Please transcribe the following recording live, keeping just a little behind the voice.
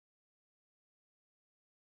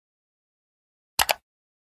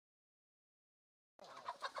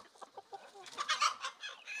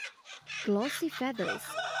glossy feathers,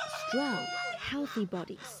 strong, healthy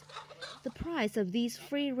bodies. The price of these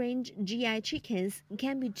free-range GI chickens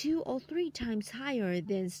can be 2 or 3 times higher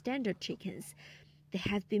than standard chickens. They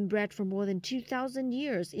have been bred for more than 2,000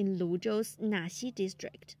 years in Luzhou's Naxi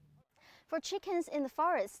district. For chickens in the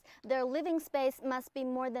forest, their living space must be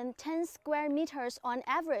more than 10 square meters on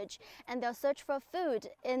average, and they'll search for food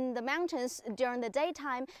in the mountains during the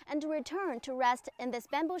daytime and return to rest in this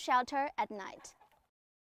bamboo shelter at night.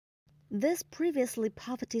 This previously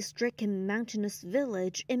poverty-stricken mountainous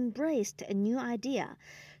village embraced a new idea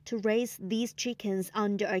to raise these chickens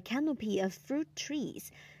under a canopy of fruit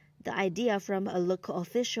trees. The idea from a local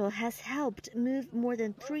official has helped move more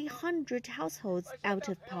than 300 households out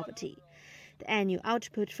of poverty. The annual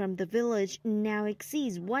output from the village now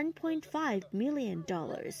exceeds $1.5 million.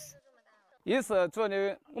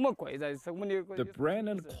 The brand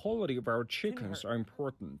and quality of our chickens are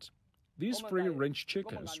important. These free-range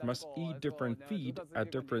chickens must eat different feed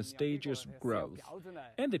at different stages of growth,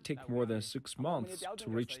 and they take more than 6 months to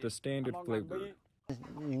reach the standard flavor.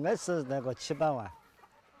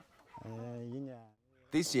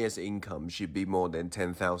 This year's income should be more than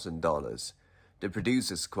 $10,000. The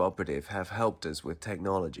producers' cooperative have helped us with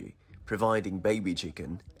technology, providing baby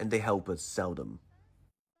chicken, and they help us sell them.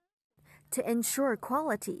 To ensure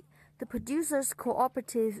quality, the producers'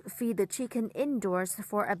 cooperative feed the chicken indoors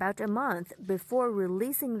for about a month before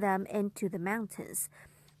releasing them into the mountains.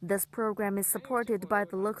 This program is supported by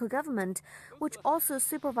the local government, which also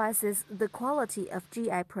supervises the quality of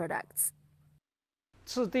GI products.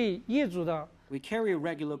 We carry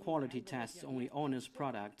regular quality tests on the owner's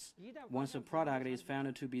products. Once a product is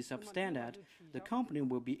found to be substandard, the company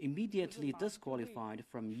will be immediately disqualified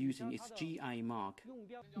from using its GI mark.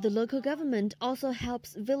 The local government also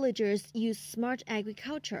helps villagers use smart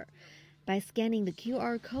agriculture. By scanning the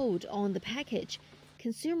QR code on the package,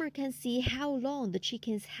 consumers can see how long the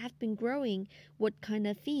chickens have been growing, what kind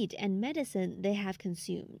of feed and medicine they have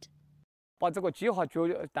consumed.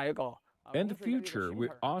 In the future, we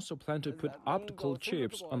also plan to put optical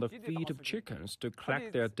chips on the feet of chickens to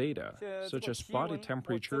collect their data, such as body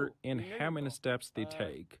temperature and how many steps they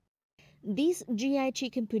take. These GI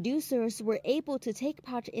chicken producers were able to take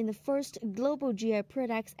part in the first Global GI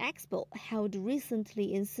Products Expo held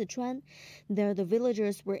recently in Sichuan. There, the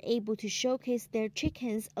villagers were able to showcase their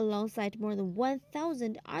chickens alongside more than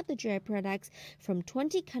 1,000 other GI products from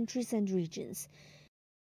 20 countries and regions.